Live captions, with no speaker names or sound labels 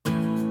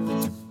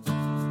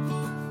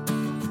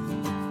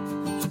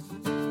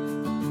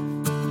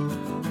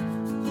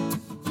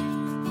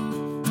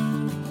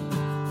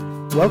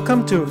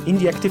Welcome to In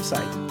the Active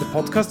Side, the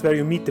podcast where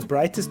you meet the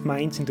brightest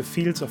minds in the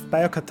fields of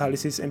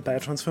biocatalysis and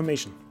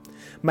biotransformation.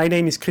 My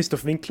name is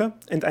Christoph Winkler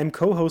and I'm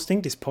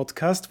co-hosting this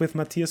podcast with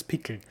Matthias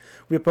Pickel.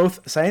 We are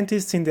both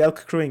scientists in the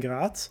Elk Crew in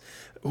Graz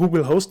who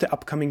will host the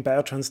upcoming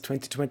Biotrans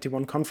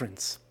 2021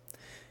 conference.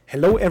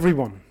 Hello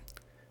everyone!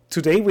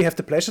 Today we have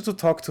the pleasure to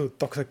talk to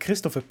Dr.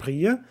 Christopher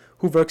Prier,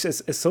 who works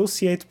as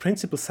Associate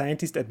Principal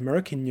Scientist at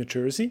Merck in New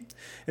Jersey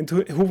and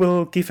who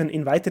will give an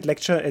invited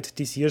lecture at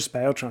this year's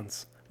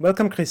Biotrans.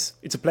 Welcome, Chris.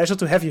 It's a pleasure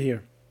to have you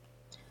here.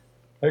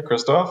 Hey,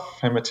 Christoph.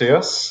 Hey,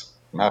 Matthias.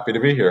 I'm happy to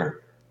be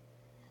here.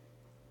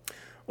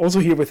 Also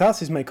here with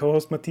us is my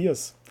co-host,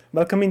 Matthias.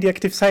 Welcome in the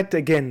Active Side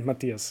again,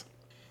 Matthias.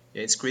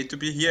 Yeah, it's great to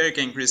be here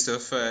again,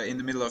 Christoph, in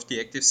the middle of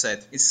the Active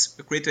Side. It's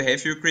great to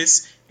have you,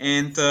 Chris,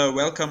 and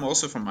welcome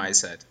also from my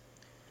side.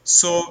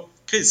 So,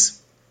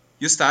 Chris,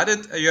 you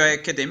started your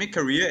academic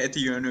career at the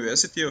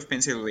University of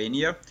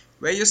Pennsylvania,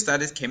 where you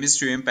studied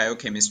chemistry and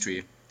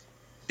biochemistry.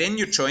 Then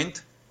you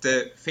joined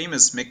the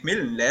famous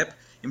Macmillan Lab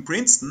in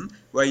Princeton,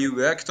 where you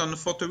worked on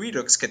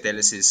photoredox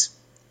catalysis.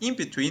 In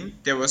between,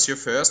 there was your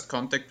first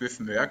contact with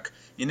Merck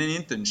in an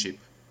internship.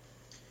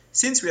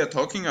 Since we are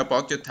talking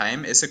about your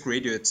time as a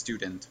graduate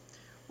student,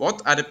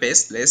 what are the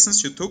best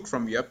lessons you took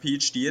from your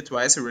PhD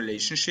advisor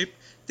relationship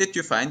that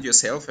you find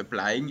yourself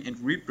applying and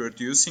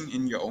reproducing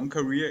in your own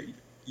career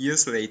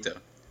years later?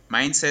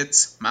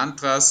 Mindsets,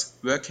 mantras,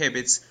 work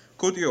habits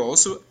could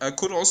also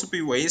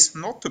be ways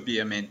not to be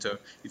a mentor,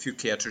 if you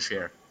care to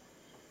share.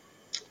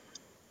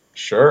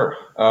 Sure.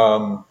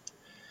 So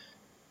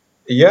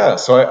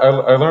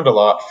I learned a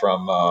lot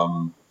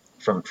from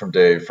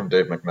Dave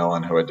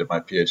Macmillan, who I did my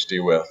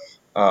PhD with.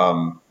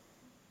 I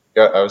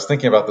was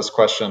thinking about this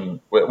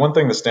question. One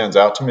thing that stands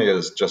out to me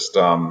is just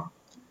how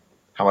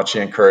much he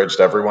encouraged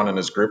everyone in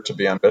his group to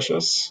be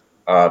ambitious,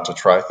 to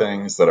try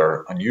things that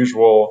are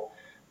unusual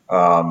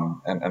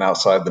and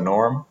outside the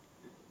norm.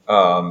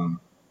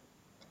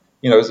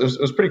 It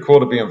was pretty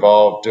cool to be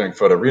involved doing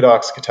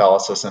photoredox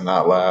catalysis in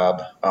that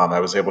lab. I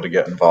was able to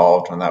get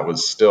involved when that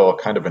was still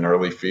kind of an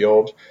early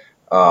field.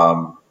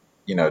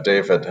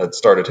 Dave had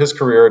started his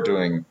career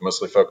doing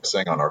mostly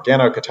focusing on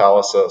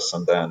organocatalysis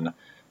and then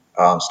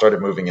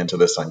started moving into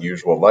this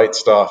unusual light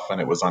stuff. And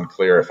it was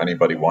unclear if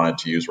anybody wanted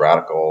to use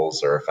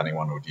radicals or if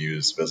anyone would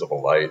use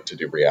visible light to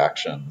do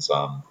reactions.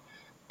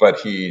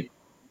 But he,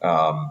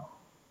 I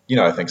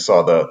think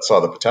saw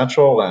the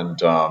potential and,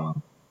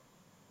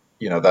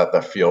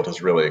 that field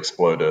has really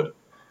exploded.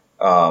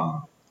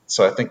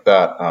 So I think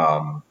that,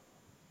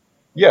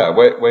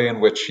 way in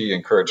which he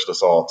encouraged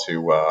us all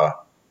to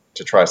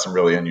try some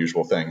really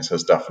unusual things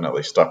has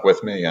definitely stuck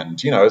with me.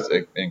 And,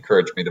 it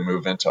encouraged me to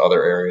move into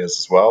other areas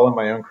as well in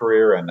my own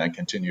career and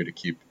continue to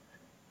keep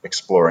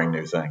exploring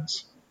new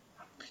things.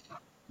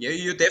 Yeah,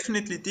 you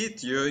definitely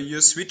did.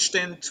 You switched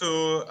then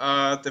to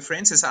the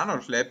Francis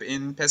Arnold Lab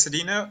in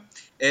Pasadena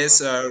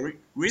as a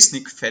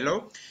Resnick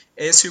Fellow,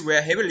 as you were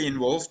heavily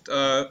involved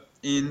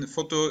in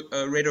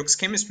photoredox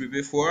chemistry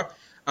before.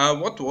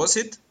 What was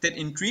it that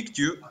intrigued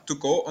you to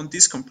go on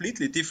this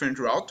completely different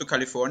route to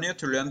California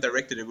to learn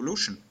directed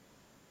evolution?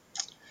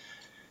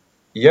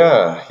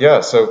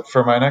 Yeah. So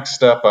for my next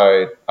step,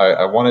 I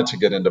wanted to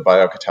get into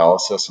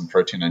biocatalysis and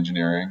protein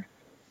engineering.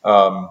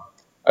 I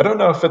don't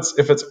know if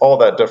it's all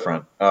that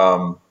different.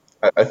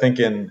 I think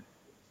in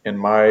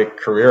my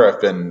career,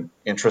 I've been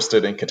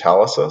interested in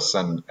catalysis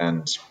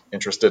and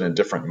interested in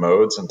different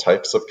modes and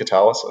types of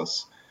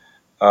catalysis.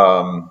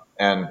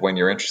 And when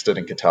you're interested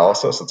in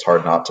catalysis, it's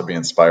hard not to be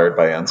inspired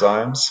by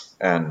enzymes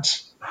and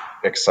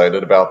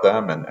excited about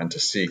them and to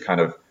see kind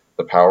of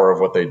the power of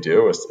what they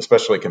do,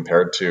 especially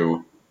compared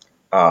to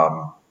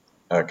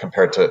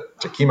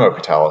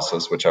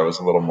chemocatalysis, which I was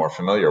a little more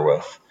familiar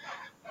with.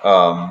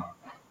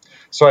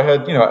 So I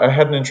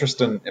had an interest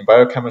in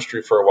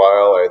biochemistry for a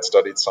while. I had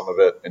studied some of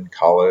it in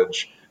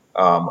college.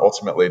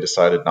 Ultimately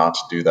decided not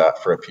to do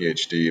that for a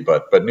PhD,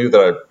 but knew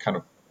that I kind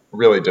of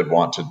really did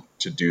want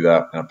to do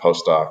that in a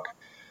postdoc.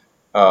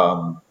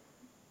 Going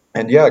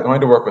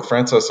to work with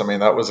Frances,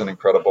 that was an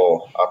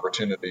incredible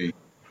opportunity.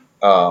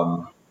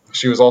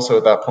 She was also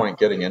at that point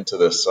getting into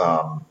this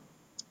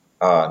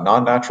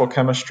non-natural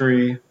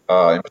chemistry,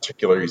 in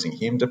particular using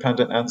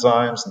heme-dependent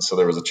enzymes. And so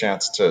there was a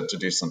chance to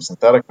do some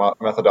synthetic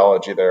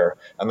methodology there.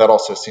 And that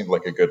also seemed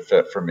like a good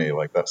fit for me.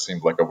 Like that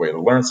seemed like a way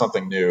to learn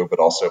something new, but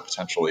also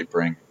potentially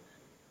bring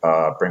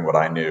what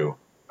I knew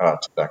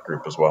to that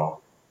group as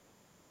well.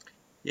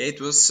 Yeah,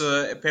 it was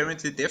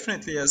apparently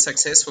definitely a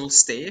successful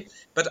stay.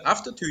 But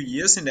after 2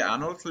 years in the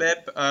Arnold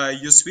Lab,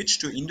 you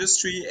switched to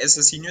industry as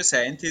a senior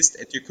scientist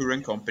at your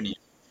current company.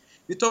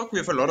 We talk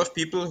with a lot of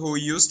people who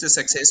use the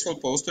successful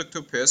postdoc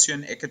to pursue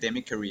an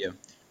academic career.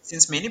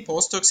 Since many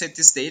postdocs at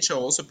this stage are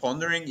also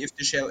pondering if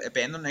they shall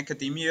abandon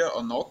academia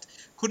or not,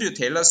 could you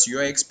tell us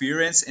your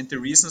experience and the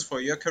reasons for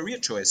your career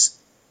choice?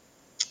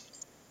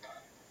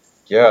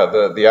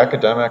 Yeah, the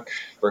academic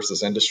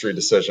versus industry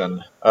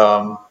decision.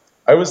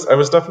 I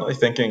was definitely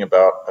thinking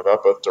about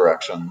both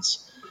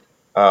directions.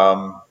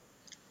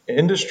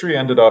 Industry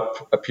ended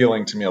up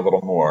appealing to me a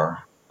little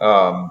more.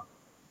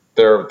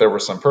 There were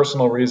some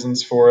personal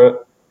reasons for it.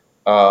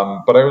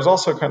 But I was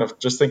also kind of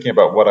just thinking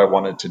about what I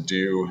wanted to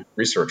do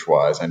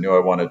research-wise. I knew I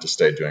wanted to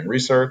stay doing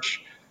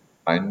research.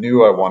 I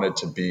knew I wanted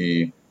to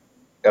be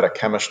at a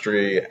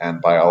chemistry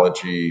and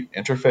biology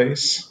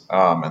interface,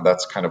 and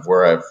that's kind of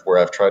where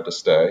I've tried to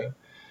stay.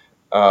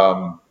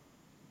 Um,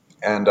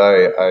 and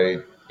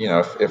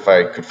if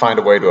I could find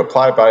a way to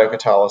apply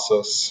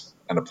biocatalysis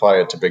and apply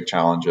it to big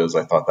challenges,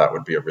 I thought that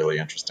would be a really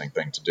interesting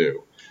thing to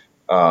do.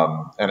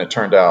 And it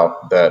turned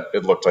out that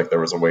it looked like there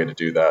was a way to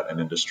do that in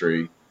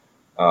industry.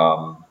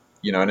 And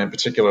in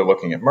particular,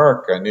 looking at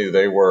Merck, I knew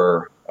they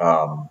were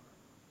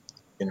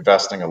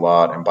investing a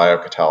lot in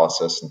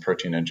biocatalysis and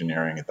protein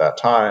engineering at that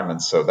time, and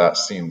so that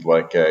seemed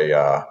like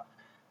a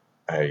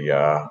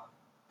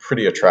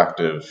pretty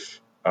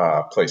attractive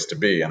place to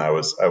be. And I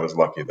was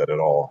lucky that it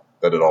all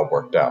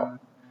worked out,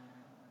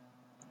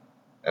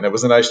 and it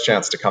was a nice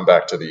chance to come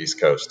back to the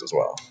East Coast as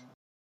well.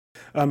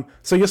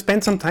 So you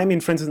spent some time in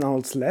Francis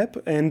Arnold's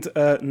lab, and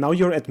now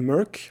you're at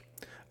Merck,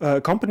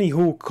 a company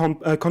who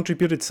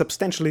contributed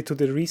substantially to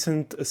the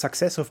recent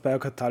success of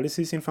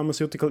biocatalysis in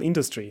pharmaceutical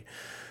industry.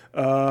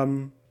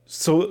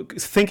 So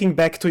thinking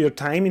back to your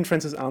time in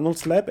Francis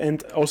Arnold's lab,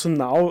 and also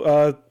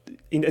now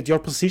at your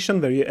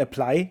position where you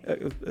apply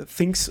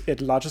things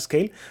at larger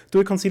scale, do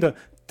you consider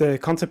the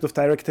concept of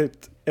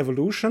directed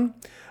evolution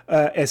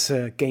as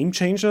a game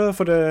changer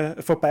for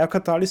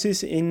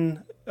biocatalysis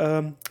in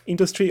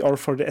industry, or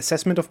for the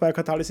assessment of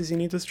biocatalysis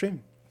in industry?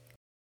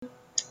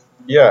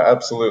 Yeah,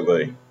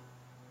 absolutely.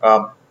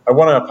 I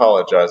want to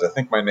apologize. I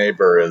think my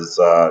neighbor is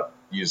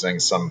using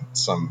some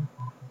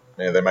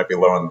they might be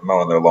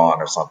mowing their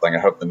lawn or something. I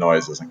hope the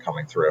noise isn't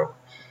coming through.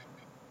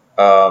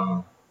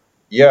 So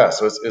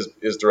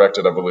is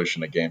directed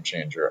evolution a game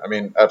changer? I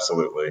mean,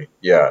 absolutely.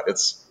 Yeah,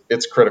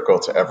 it's critical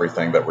to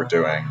everything that we're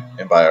doing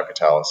in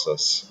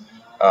biocatalysis.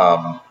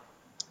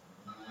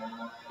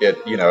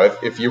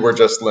 If you were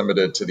just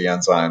limited to the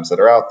enzymes that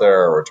are out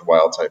there or to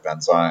wild type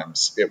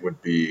enzymes, it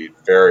would be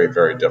very,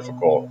 very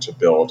difficult to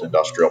build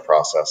industrial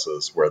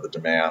processes where the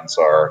demands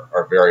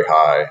are very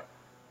high,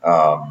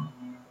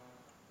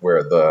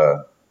 where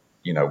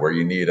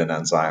you need an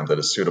enzyme that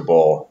is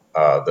suitable,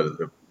 that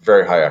is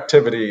very high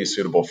activity,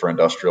 suitable for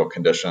industrial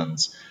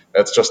conditions.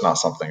 It's just not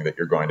something that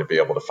you're going to be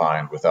able to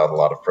find without a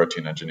lot of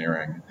protein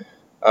engineering.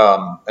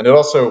 And it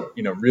also,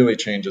 really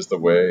changes the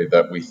way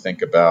that we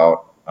think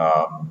about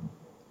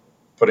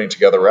putting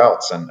together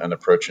routes and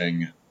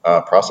approaching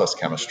process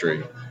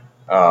chemistry.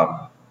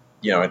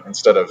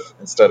 Instead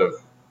of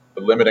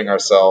limiting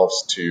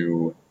ourselves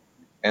to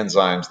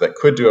enzymes that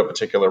could do a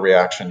particular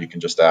reaction, you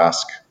can just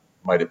ask,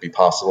 might it be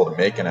possible to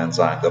make an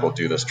enzyme that'll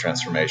do this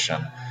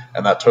transformation?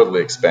 And that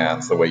totally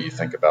expands the way you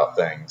think about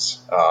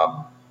things.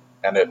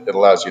 And it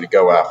allows you to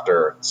go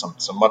after some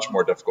much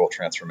more difficult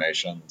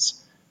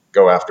transformations,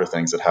 go after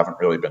things that haven't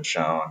really been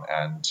shown,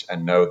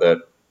 and know that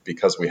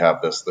because we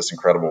have this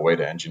incredible way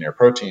to engineer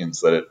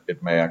proteins, that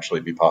it may actually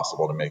be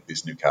possible to make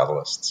these new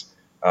catalysts.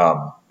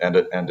 And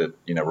it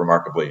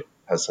remarkably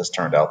has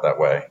turned out that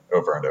way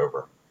over and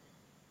over.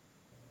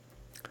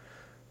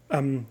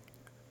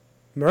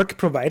 Merck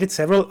provided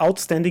several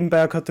outstanding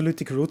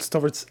biocatalytic routes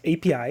towards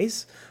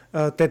APIs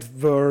that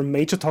were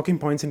major talking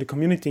points in the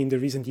community in the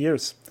recent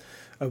years.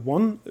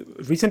 One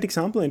recent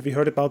example, and we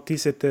heard about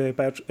this at the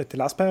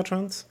last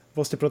Biotrans,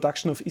 was the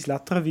production of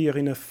islatravir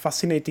in a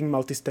fascinating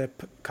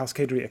multi-step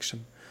cascade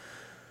reaction.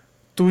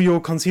 Do you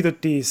consider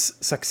these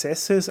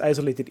successes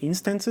isolated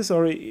instances,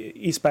 or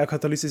is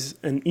biocatalysis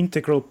an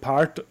integral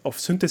part of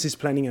synthesis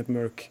planning at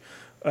Merck?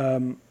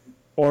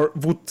 Or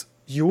would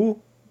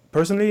you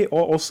personally,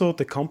 or also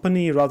the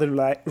company, rather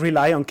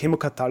rely on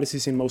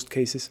chemocatalysis in most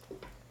cases?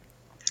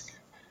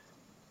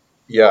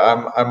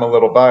 Yeah, I'm a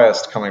little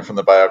biased coming from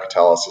the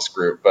biocatalysis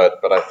group,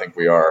 but I think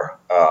we are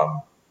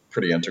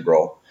pretty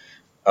integral.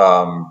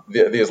 The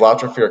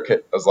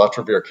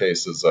islatravir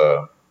case is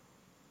a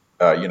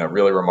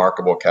really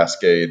remarkable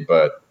cascade,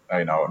 but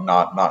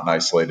not an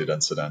isolated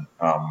incident.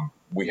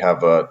 We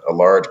have a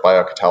large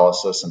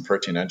biocatalysis and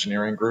protein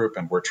engineering group,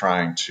 and we're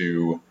trying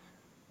to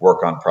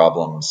work on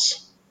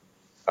problems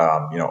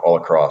all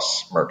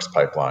across Merck's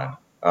pipeline.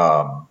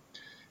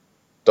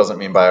 Doesn't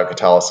mean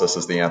biocatalysis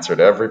is the answer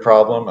to every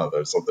problem.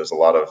 There's a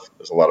lot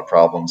of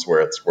problems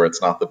where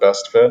it's not the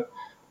best fit.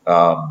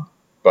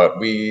 But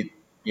we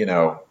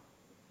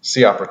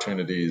see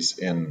opportunities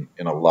in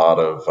a lot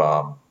of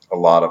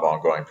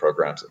ongoing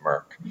programs at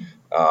Merck.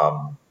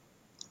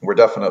 We're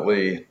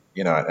definitely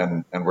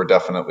and we're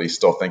definitely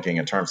still thinking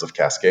in terms of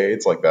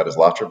cascades, like that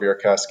islatravir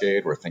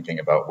cascade. We're thinking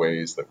about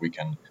ways that we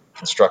can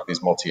construct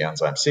these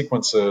multi-enzyme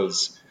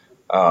sequences.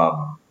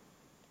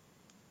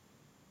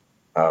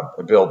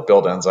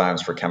 Build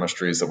enzymes for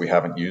chemistries that we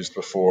haven't used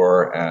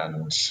before,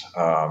 and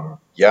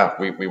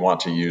we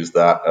want to use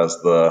that as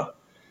the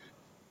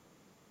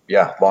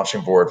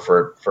launching board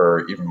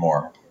for even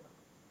more.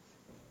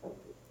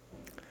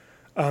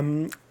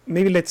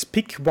 Maybe let's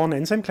pick one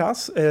enzyme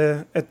class.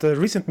 At the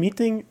recent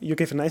meeting, you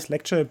gave a nice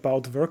lecture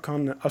about work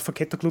on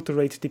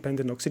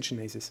alpha-ketoglutarate-dependent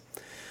oxygenases.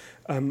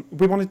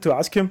 We wanted to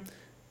ask you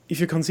if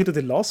you consider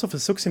the loss of a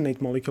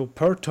succinate molecule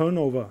per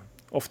turnover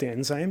of the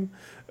enzyme,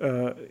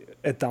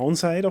 a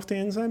downside of the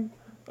enzyme?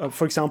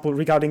 For example,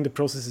 regarding the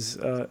process's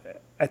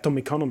atom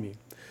economy.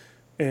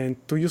 And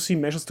do you see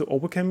measures to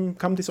overcome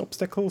this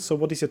obstacle? So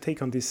what is your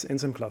take on this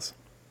enzyme class?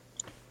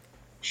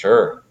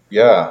 Sure.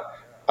 Yeah.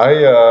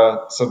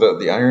 So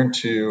the iron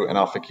 2 and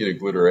alpha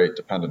ketoglutarate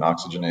dependent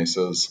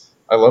oxygenases,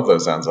 I love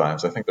those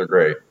enzymes. I think they're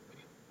great.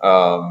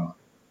 Um,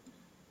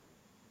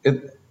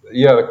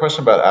 the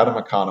question about atom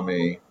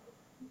economy,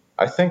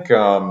 I think,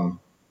 I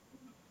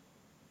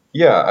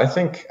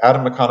think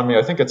atom economy,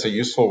 I think it's a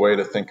useful way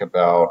to think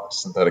about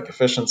synthetic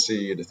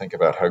efficiency, to think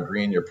about how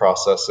green your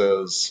process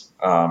is,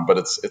 but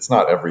it's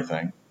not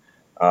everything.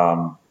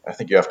 I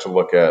think you have to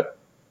look at,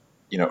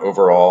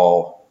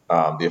 overall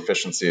the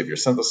efficiency of your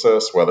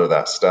synthesis, whether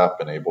that step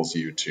enables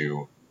you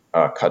to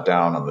cut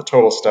down on the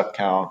total step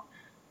count.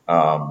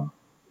 Um,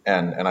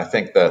 and I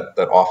think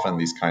that often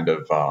these kind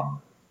of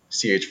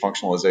CH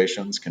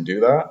functionalizations can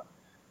do that.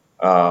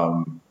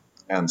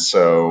 And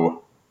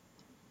so,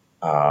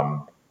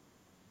 um,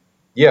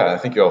 I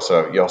think you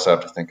also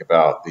have to think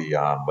about the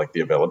like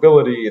the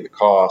availability, the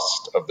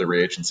cost of the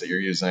reagents that you're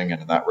using,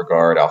 and in that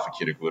regard, alpha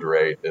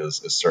ketoglutarate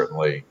is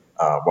certainly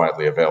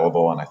widely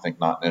available, and I think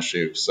not an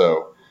issue.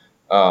 So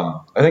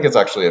I think it's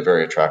actually a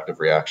very attractive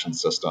reaction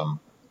system.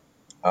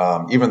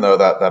 Even though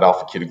that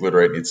alpha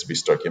ketoglutarate needs to be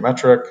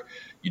stoichiometric,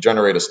 you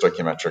generate a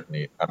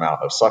stoichiometric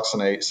amount of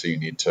succinate, so you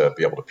need to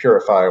be able to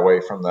purify away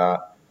from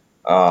that.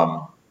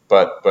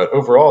 But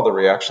overall, the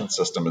reaction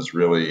system is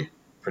really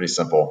pretty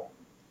simple.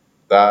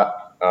 That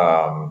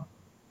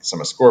some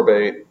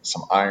ascorbate,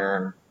 some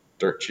iron,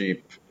 dirt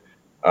cheap,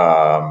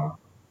 um,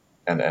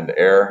 and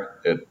air.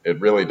 It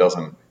really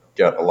doesn't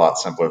get a lot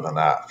simpler than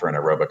that for an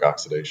aerobic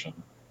oxidation.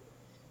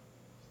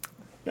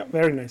 Yeah,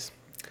 very nice.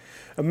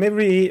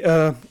 Maybe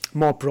a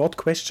more broad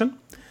question.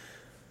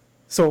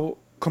 So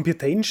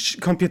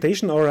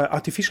computation or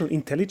artificial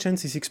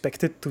intelligence is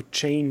expected to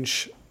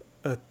change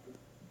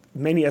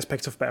many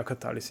aspects of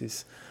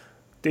biocatalysis.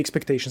 The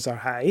expectations are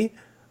high.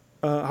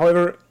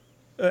 However,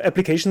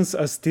 applications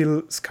are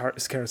still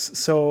scarce.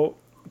 So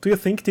do you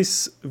think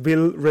this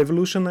will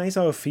revolutionize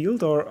our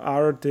field, or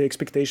are the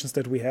expectations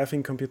that we have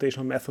in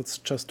computational methods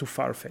just too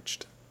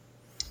far-fetched?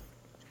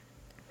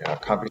 Yeah,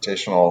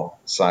 computational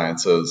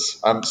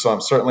sciences. I'm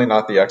certainly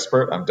not the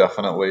expert. I'm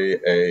definitely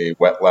a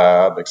wet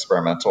lab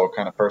experimental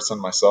kind of person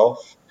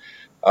myself,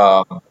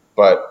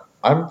 but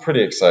I'm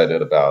pretty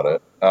excited about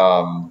it.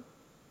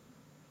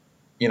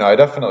 I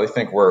definitely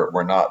think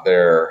we're not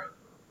there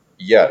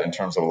yet in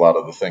terms of a lot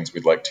of the things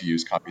we'd like to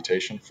use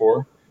computation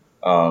for.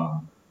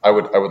 I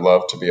would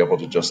love to be able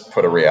to just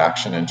put a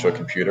reaction into a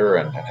computer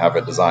and have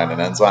it design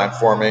an enzyme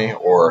for me,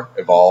 or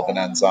evolve an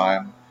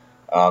enzyme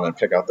and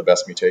pick out the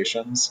best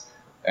mutations.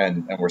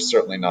 And we're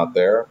certainly not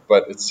there,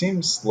 but it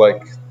seems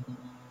like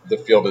the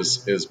field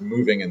is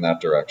moving in that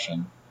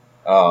direction.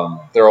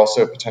 There are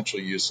also potential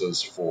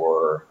uses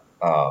for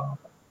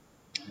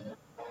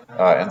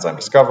enzyme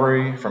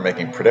discovery, for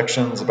making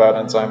predictions about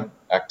enzyme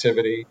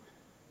activity,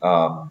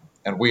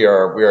 and we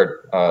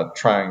are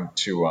trying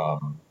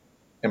to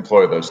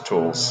employ those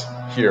tools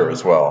here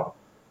as well.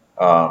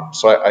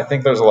 So I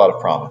think there's a lot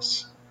of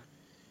promise.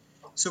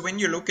 So when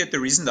you look at the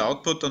recent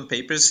output on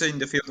papers in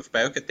the field of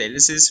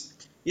biocatalysis,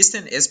 is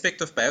there an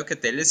aspect of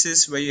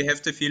biocatalysis where you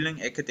have the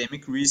feeling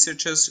academic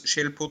researchers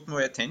shall put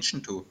more attention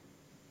to?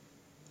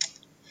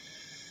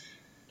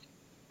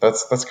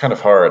 That's kind of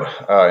hard.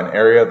 An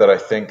area that I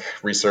think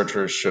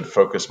researchers should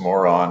focus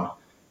more on.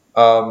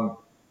 Um,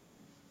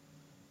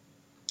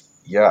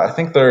 yeah, I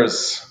think there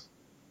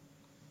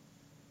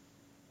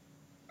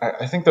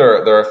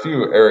are a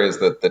few areas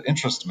that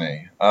interest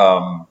me.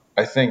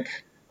 I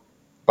think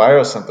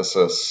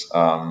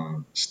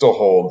biosynthesis still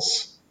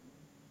holds,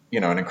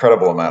 an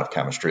incredible amount of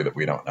chemistry that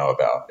we don't know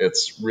about.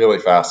 It's really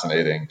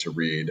fascinating to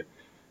read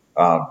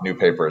new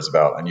papers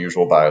about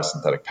unusual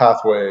biosynthetic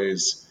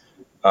pathways,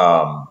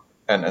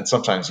 and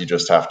sometimes you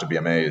just have to be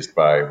amazed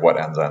by what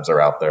enzymes are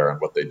out there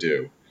and what they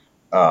do.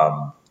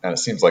 And it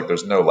seems like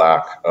there's no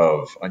lack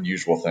of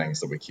unusual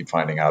things that we keep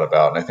finding out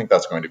about, and I think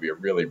that's going to be a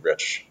really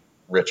rich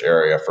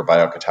area for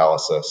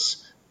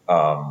biocatalysis,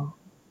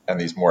 and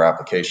these more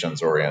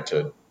applications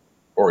oriented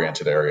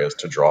areas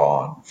to draw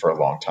on for a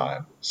long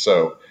time.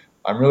 So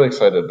I'm really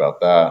excited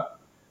about that.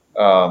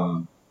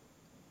 Um,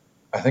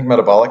 I think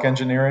metabolic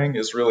engineering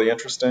is really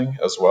interesting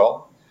as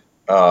well.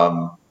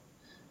 Um,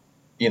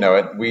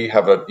 we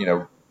have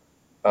a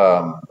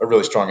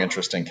really strong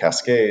interest in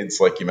cascades,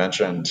 like you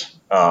mentioned,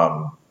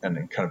 and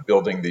in kind of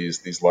building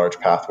these large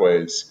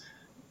pathways.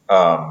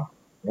 Um,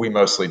 we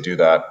mostly do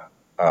that.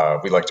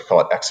 We like to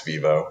call it ex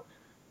vivo,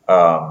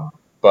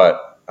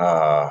 but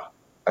I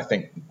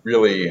think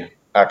really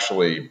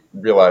actually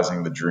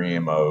realizing the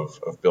dream of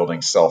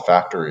building cell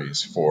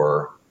factories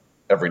for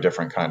every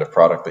different kind of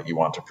product that you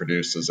want to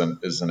produce is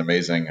an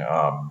amazing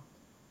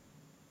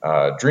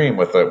dream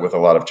with a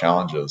lot of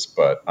challenges.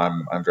 But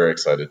I'm very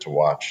excited to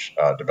watch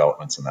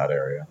developments in that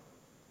area.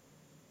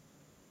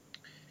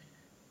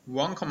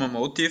 One common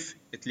motive,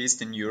 at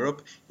least in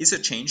Europe, is a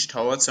change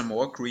towards a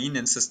more green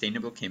and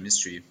sustainable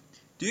chemistry.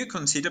 Do you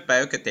consider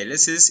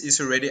biocatalysis is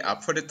already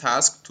up for the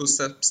task to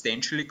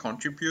substantially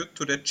contribute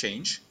to that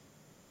change?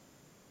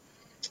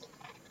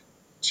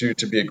 To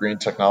be a green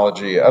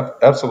technology,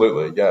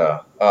 absolutely, yeah.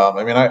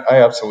 I mean,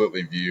 I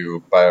absolutely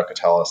view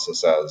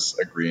biocatalysis as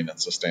a green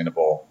and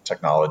sustainable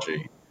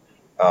technology.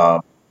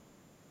 Um,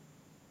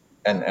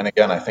 and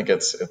again, I think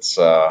it's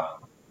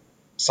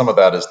some of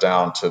that is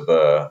down to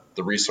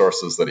the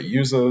resources that it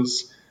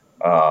uses,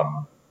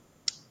 um,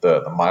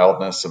 the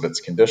mildness of its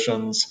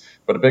conditions,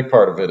 but a big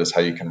part of it is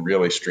how you can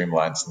really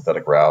streamline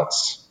synthetic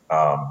routes,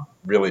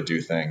 really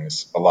do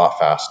things a lot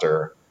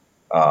faster.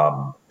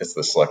 It's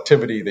the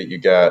selectivity that you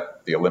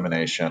get, the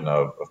elimination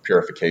of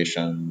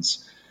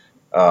purifications,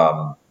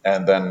 and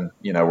then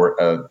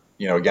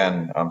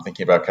again, I'm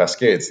thinking about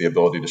cascades, the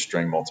ability to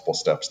string multiple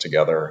steps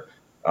together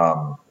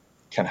um,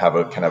 can have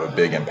a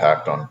big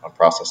impact on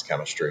process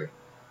chemistry.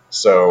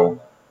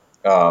 So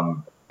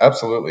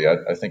absolutely,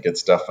 I think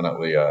it's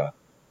definitely a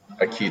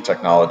key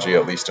technology,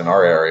 at least in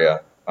our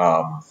area,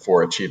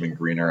 for achieving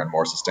greener and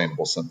more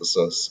sustainable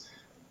synthesis.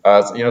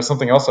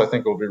 Something else I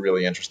think will be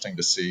really interesting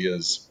to see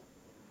is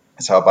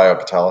how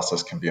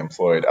biocatalysis can be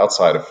employed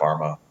outside of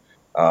pharma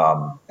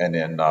and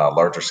in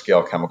larger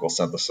scale chemical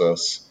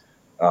synthesis,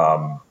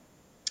 um,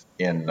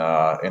 in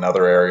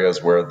other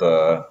areas where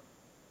the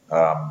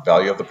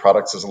value of the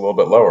products is a little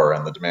bit lower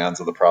and the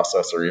demands of the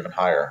process are even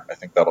higher. I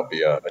think that'll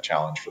be a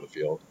challenge for the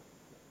field.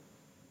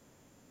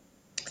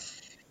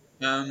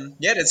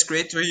 Yeah, that's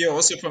great to hear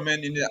also from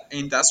an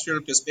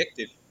industrial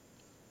perspective.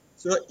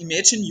 So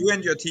imagine you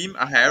and your team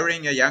are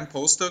hiring a young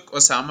postdoc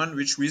or someone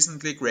which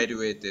recently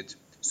graduated.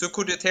 So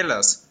could you tell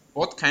us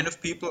what kind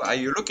of people are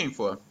you looking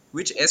for?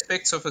 Which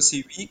aspects of a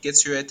CV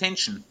gets your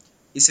attention?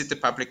 Is it the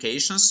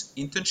publications,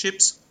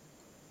 internships?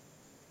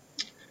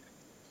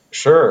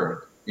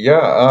 Sure.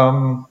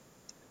 Yeah.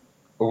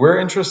 We're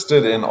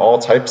interested in all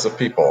types of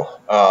people,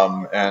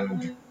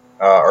 and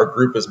our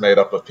group is made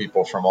up of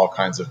people from all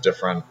kinds of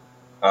different,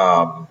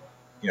 um,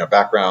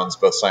 backgrounds,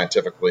 both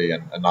scientifically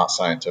and not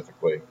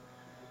scientifically.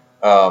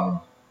 Um,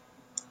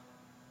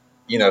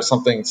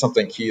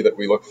 something key that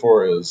we look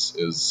for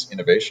is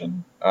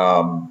innovation.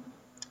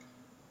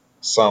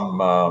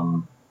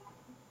 Some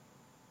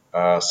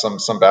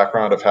some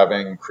background of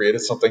having created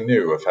something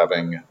new, of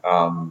having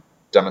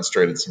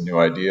demonstrated some new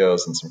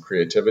ideas and some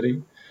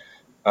creativity.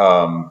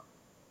 Um,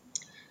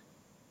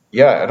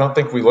 yeah, I don't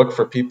think we look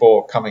for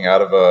people coming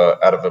out of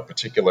a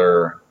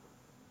particular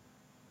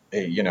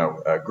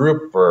a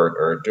group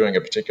or doing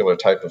a particular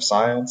type of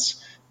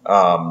science.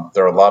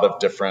 There are a lot of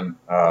different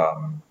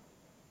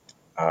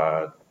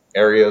uh,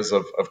 areas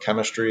of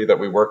chemistry that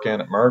we work in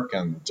at Merck,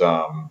 and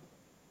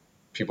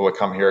people that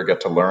come here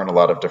get to learn a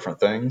lot of different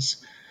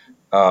things.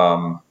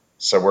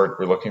 So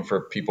we're looking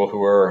for people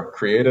who are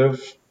creative,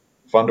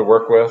 fun to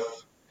work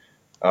with,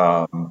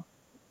 um,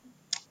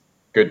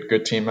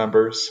 good team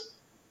members.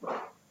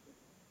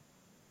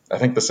 I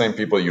think the same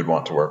people you'd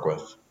want to work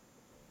with.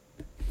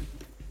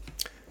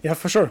 Yeah,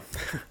 for sure.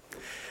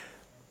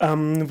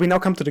 We now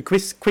come to the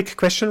quick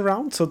question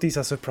round. So these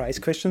are surprise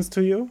questions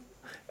to you.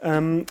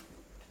 And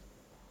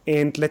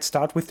let's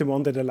start with the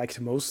one that I like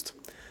the most.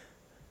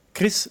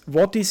 Chris,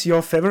 what is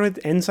your favorite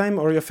enzyme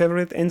or your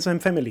favorite enzyme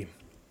family?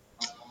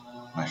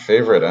 My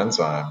favorite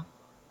enzyme.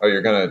 Oh,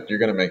 you're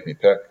gonna make me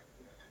pick.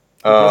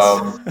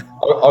 Yes.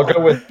 I'll go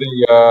with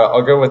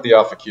the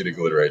alpha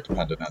ketoglutarate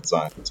dependent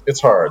enzyme.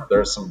 It's hard.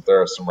 There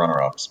are some runner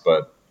ups,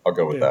 but I'll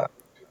go with Yeah. that.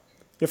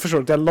 Yeah, for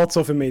sure. There are lots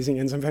of amazing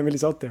enzyme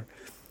families out there.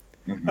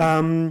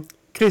 Hmm.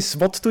 Chris,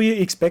 what do you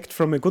expect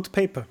from a good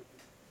paper?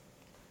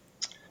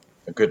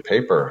 A good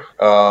paper.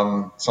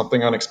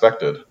 Something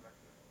unexpected.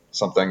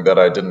 Something that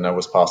I didn't know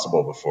was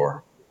possible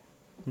before.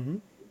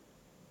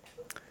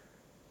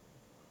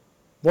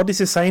 What is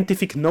a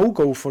scientific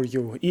no-go for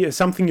you?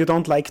 Something you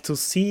don't like to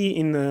see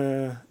in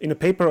a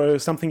paper, or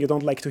something you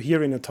don't like to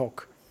hear in a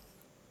talk?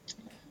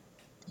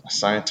 A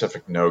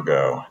scientific no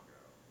go.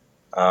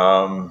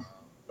 Um,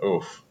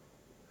 oof.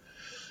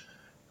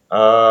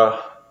 Uh,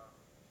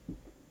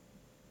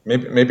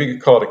 maybe you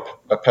could call it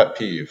a pet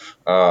peeve.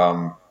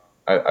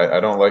 I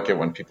don't like it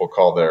when people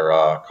call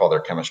their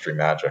chemistry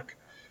magic.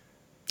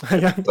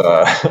 Yeah.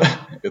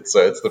 It's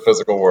the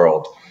physical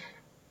world.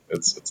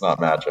 It's not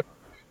magic.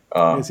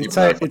 Yes, Even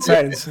though it's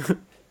science.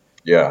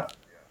 yeah.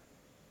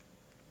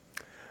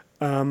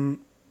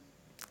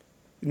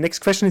 Next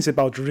question is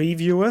about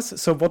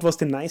reviewers. So, what was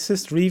the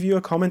nicest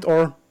reviewer comment,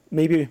 or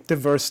maybe the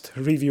worst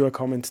reviewer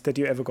comment that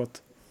you ever got?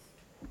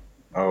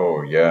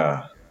 Oh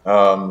yeah.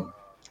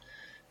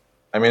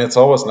 I mean, it's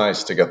always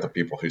nice to get the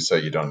people who say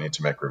you don't need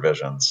to make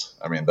revisions.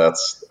 I mean,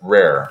 that's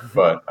rare,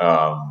 but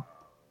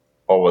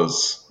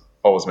always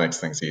makes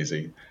things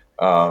easy.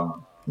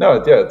 No,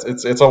 yeah,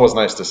 it's always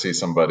nice to see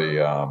somebody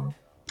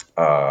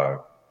uh,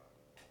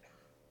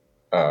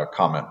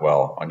 comment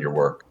well on your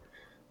work.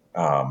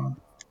 Um,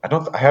 I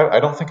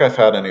don't think I've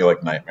had any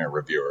like nightmare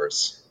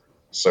reviewers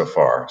so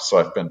far, so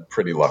I've been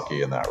pretty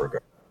lucky in that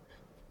regard.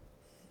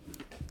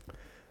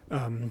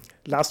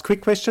 Last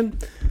quick question.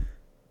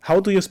 How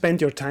do you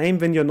spend your time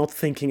when you're not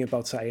thinking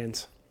about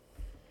science?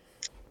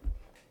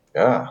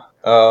 Yeah.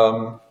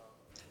 When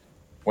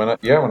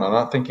I'm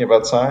not thinking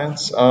about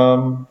science,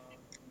 I've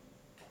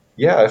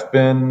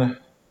been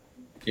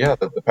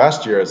the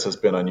past years has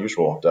been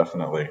unusual,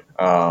 definitely.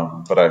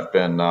 But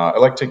I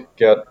like to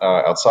get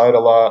outside a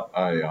lot.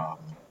 I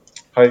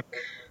hike,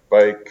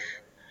 bike,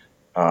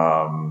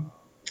 um,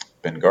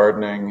 been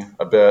gardening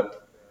a bit,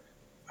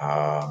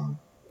 um,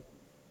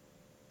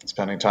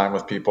 spending time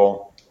with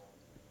people.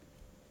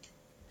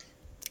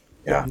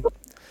 Yeah. Yeah.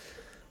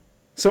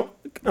 So,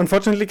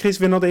 unfortunately, Chris,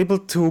 we're not able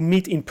to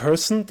meet in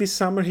person this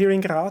summer here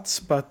in Graz,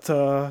 but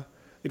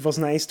it was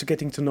nice to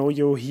getting to know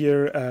you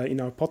here in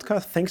our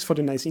podcast. Thanks for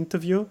the nice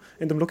interview,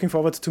 and I'm looking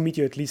forward to meet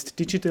you at least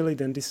digitally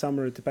then this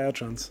summer at the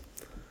Biotrans.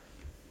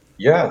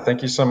 Yeah,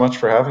 thank you so much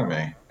for having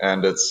me.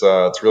 And it's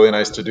really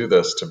nice to do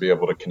this, to be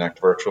able to connect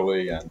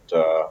virtually. And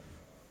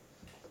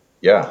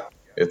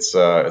it's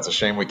a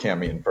shame we can't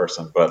meet in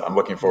person, but I'm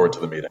looking forward to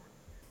the meeting.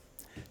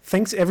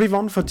 Thanks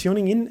everyone for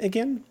tuning in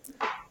again.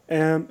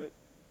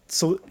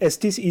 So as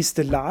this is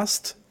the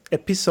last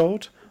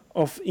episode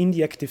of In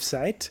the Active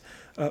Site,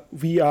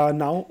 we are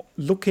now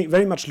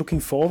very much looking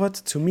forward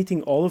to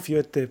meeting all of you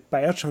at the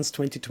Biotrans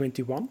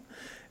 2021.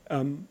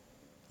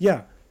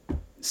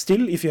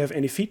 Still, if you have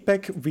any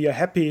feedback, we are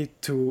happy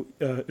to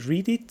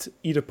read it,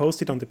 either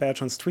post it on the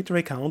Biotrans Twitter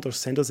account or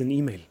send us an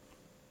email.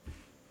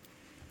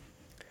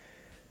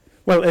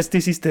 Well, as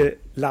this is the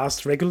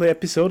last regular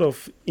episode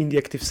of In the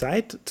Active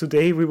Site,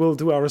 today we will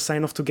do our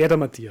sign-off together,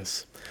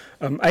 Matthias.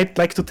 I'd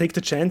like to take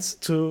the chance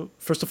to,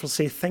 first of all,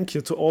 say thank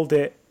you to all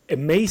the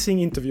amazing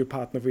interview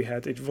partners we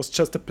had. It was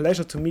just a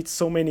pleasure to meet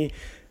so many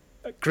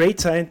great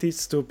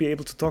scientists, to be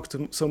able to talk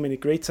to so many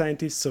great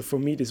scientists. So for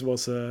me, this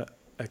was a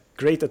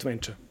great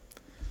adventure.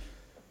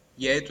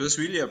 Yeah, it was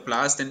really a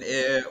blast, and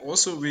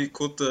also we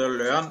could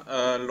learn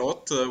a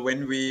lot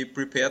when we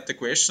prepared the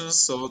questions,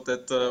 so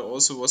that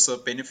also was a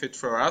benefit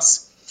for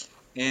us.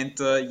 And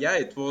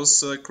it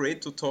was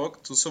great to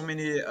talk to so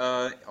many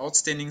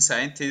outstanding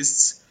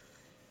scientists,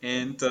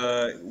 and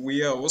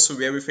we are also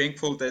very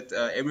thankful that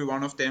every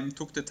one of them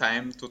took the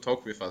time to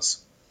talk with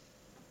us.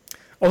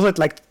 Also, I'd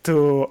like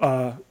to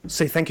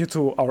say thank you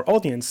to our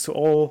audience, to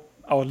all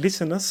our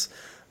listeners.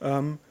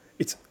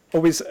 It's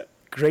always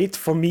great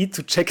for me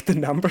to check the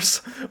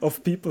numbers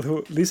of people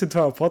who listen to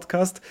our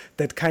podcast.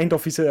 That kind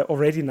of is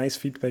already nice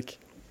feedback.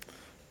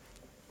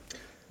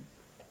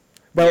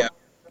 Well,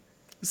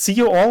 see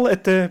you all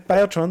at the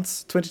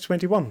Biotrans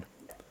 2021.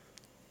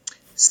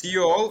 See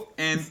you all,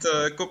 and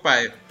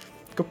goodbye.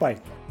 Goodbye.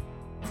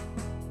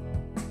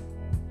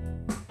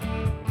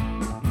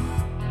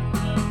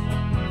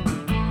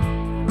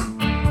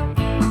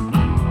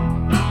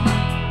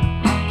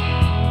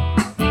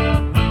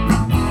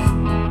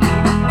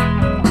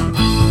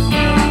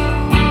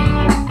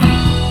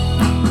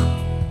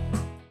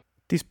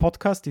 This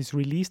podcast is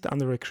released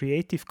under a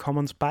Creative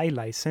Commons by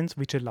license,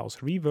 which allows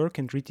rework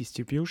and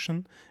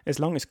redistribution as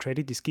long as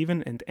credit is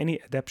given and any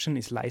adaptation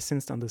is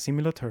licensed under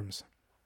similar terms.